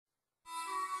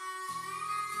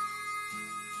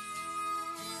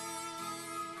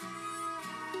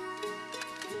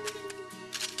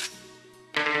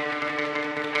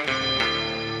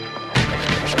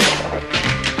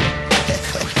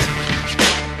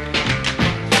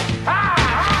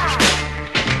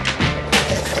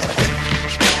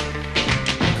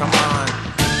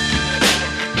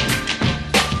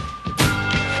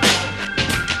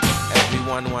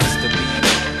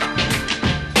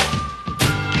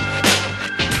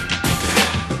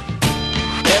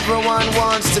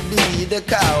wants to be the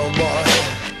cowboy,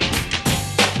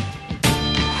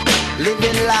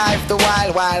 living life the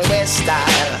wild, wild west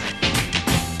style.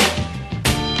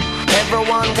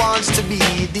 Everyone wants to be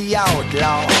the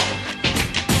outlaw.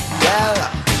 Well,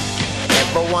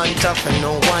 everyone tough and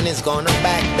no one is gonna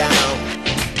back down.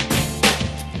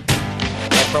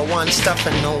 Everyone's tough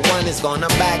and no one is gonna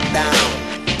back down.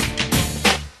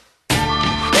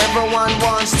 Everyone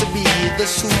wants to be the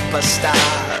superstar.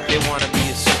 They wanna be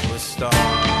a superstar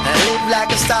and live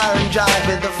like a star and drive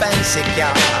with a fancy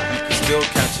car. You can still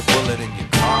catch a bullet in your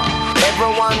car.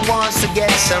 Everyone wants to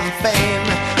get some fame,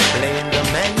 playing the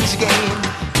men's game.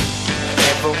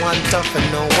 Everyone tough and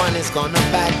no one is gonna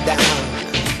back down.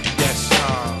 Yes,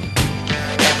 sir.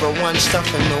 Everyone's tough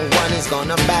and no one is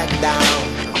gonna back down.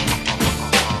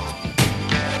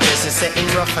 This is sitting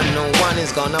rough and no one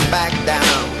is gonna back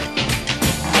down.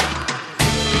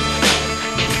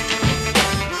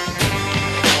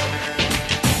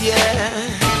 Yeah.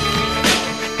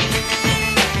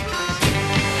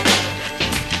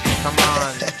 Come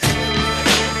on.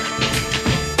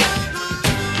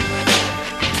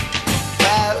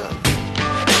 Well,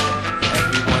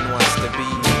 everyone wants to be.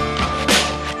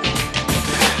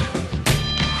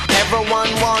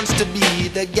 Everyone wants to be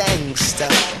the gangster,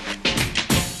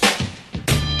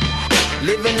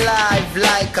 living life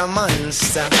like a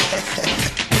monster.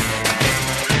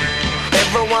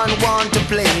 Everyone want to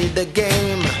play the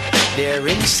game, they're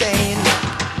insane.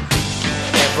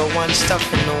 Everyone's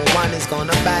tough and no one is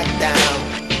gonna back down.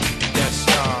 Yes,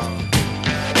 sir.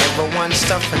 Everyone's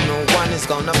tough and no one is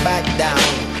gonna back down.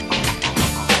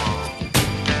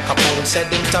 Capone said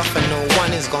them tough and no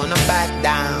one is gonna back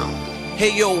down.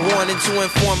 Hey yo, warning to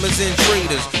informers and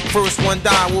traders. First one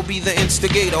die will be the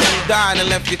instigator who died and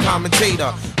left your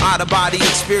commentator. Out of body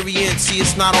experience, see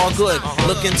it's not all good.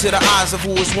 Look into the eyes of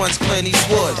who was once Clint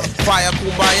Eastwood. Fire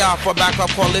kumbaya for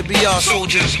backup for Libya.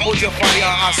 Soldiers, hold your fire,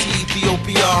 I see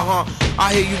Ethiopia,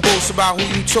 I hear you boast about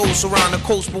who you chose around the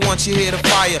coast, but once you hear the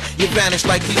fire, you vanish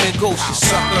like human ghosts, you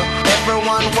sucker.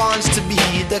 Everyone wants to be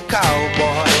the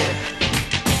cowboy,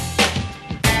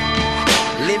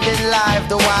 living life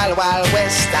the wild, wild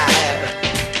west style.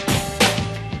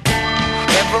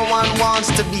 Everyone wants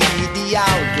to be the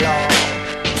outlaw.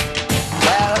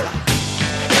 Well,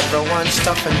 everyone's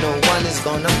tough and no one is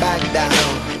gonna back down.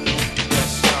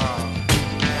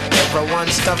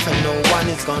 Everyone's tough and no one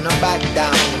is gonna back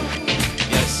down.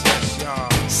 Yes, yes, y'all.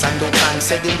 Sandokan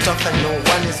said him tough and no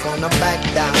one is gonna back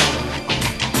down.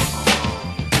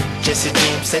 Jesse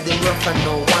James said him rough and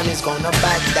no one is gonna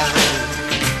back down.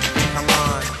 Come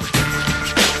on.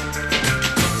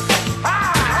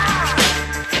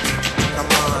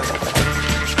 Come on.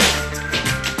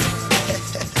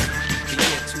 The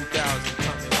year 2000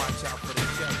 coming, watch out for the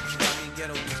show. I mean,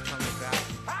 ghetto